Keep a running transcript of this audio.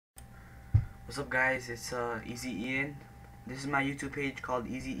What's up, guys? It's EasyEyan. This is my YouTube page called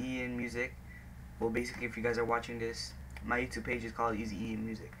EasyEyan Music. Well, basically, if you guys are watching this, my YouTube page is called EasyEyan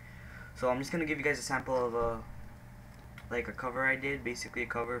Music. So I'm just gonna give you guys a sample of like a cover I did, basically a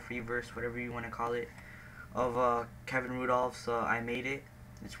cover, Freeverse, whatever you want to call it, of Kevin Rudolph's I Made It.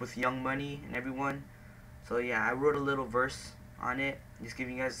 It's with Young Money and everyone. So yeah, I wrote a little verse on it, just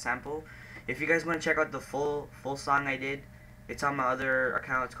giving you guys a sample. If you guys want to check out the full song I did, it's on my other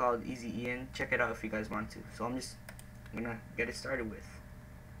account. It's called EasyEyan. Check it out if you guys want to. So I'm just gonna get it started with.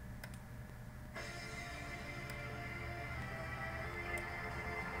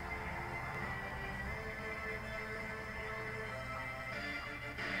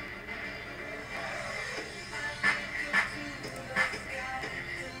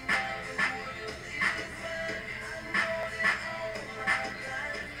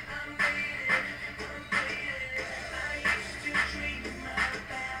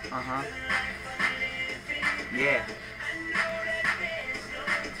 Yeah.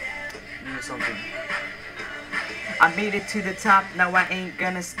 Something. I made it to the top, now I ain't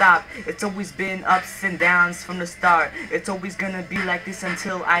gonna stop. It's always been ups and downs from the start. It's always gonna be like this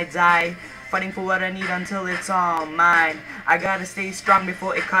until I die. Fighting for what I need until it's all mine. I gotta stay strong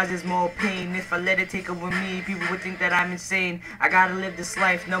before it causes more pain. If I let it take over me, people would think that I'm insane. I gotta live this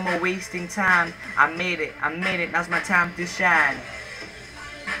life, no more wasting time. I made it, now's my time to shine.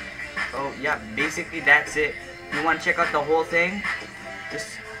 So yeah, basically that's it. If you want to check out the whole thing, just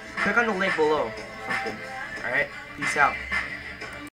click on the link below. Alright, peace out.